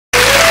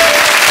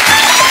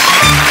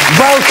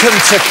Welcome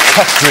to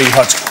Cookery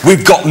Hut.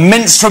 We've got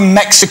mince from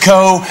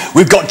Mexico.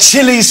 We've got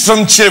chilies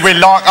from Chile. We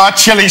like our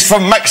chilies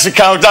from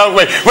Mexico, don't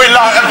we? We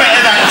like a bit of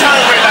that, don't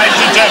we, ladies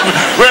and gentlemen?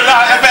 We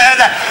like a bit of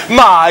that.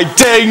 My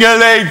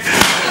ding-a-ling.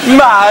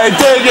 My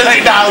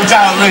ding-a-ling. No,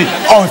 don't we?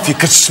 Oh, if you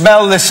could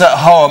smell this at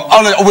home.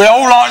 Oh, look, we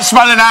all like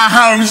smelling our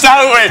homes,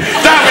 don't we?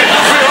 Don't we?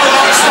 We all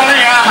like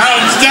smelling our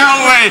homes,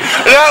 don't we?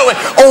 Don't we?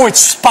 Oh,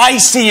 it's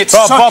spicy. It's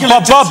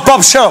succulent.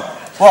 Bob, shut up.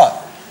 What?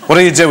 What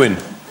are you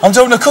doing? I'm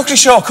doing a cookery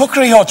show,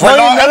 Cookery Hut. We're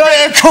like a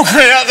bit of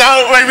cookery hut,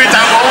 don't we? We don't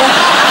all.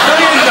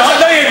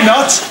 No, you're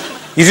not.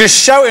 You're just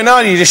shouting,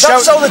 aren't you? You're just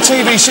That's shouting. all the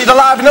TV sheet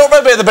alive up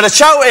a bit of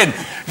shouting,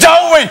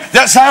 don't we?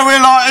 That's how we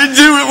like to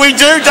do it. We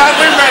do, don't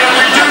we, mate?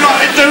 We do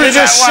like to do it.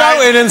 You're just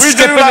shouting and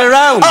skipping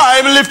around.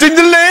 I'm lifting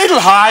the ladle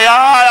high.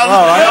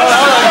 All right.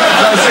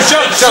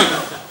 Shut.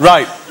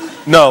 Right.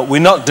 No, we're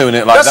not doing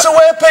it like that. That's the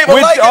way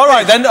people like it. All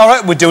right, then. All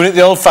right, we're doing it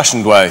the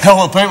old-fashioned way. No,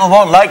 well, people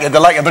won't like it. They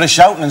like a bit of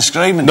shouting and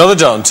screaming. No, they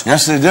don't.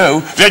 Yes, they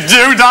do. They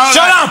do, don't they?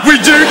 Shut up! We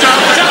do,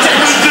 don't we? Shut it!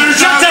 We do,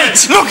 Shut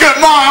it! Look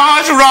at my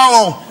eyes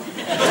roll.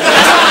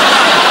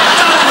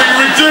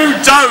 We do,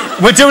 don't.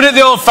 We're doing it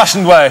the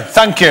old-fashioned way.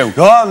 Thank you.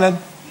 Go on, then.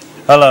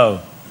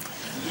 Hello.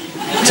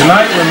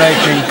 Tonight we're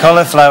making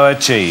cauliflower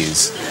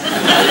cheese.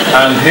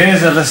 And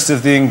here's a list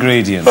of the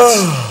ingredients.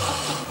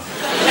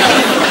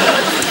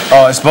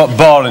 Oh, it's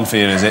boring for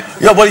you, is it?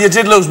 Yeah, well, you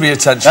did lose me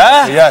attention.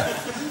 Yeah.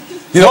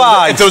 You know,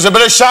 why? If there was a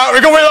bit of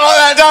shouting, we like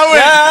that, don't we?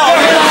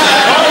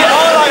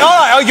 Yeah.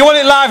 All right. You want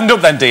it livened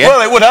up then, do you? Well,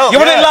 it would help. You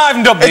want it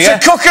livened up, do you? It's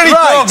a cookery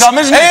programme,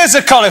 isn't it? Here's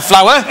a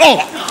cauliflower. Oh,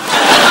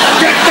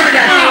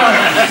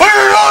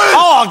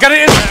 I'll get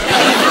it in.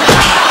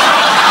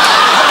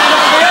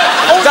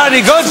 Is that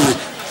any good?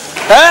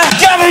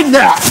 Get in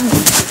there!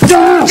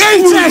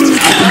 Eat it!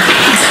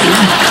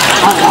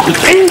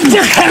 Eat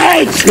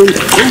it!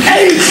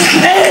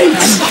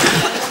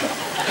 Eat!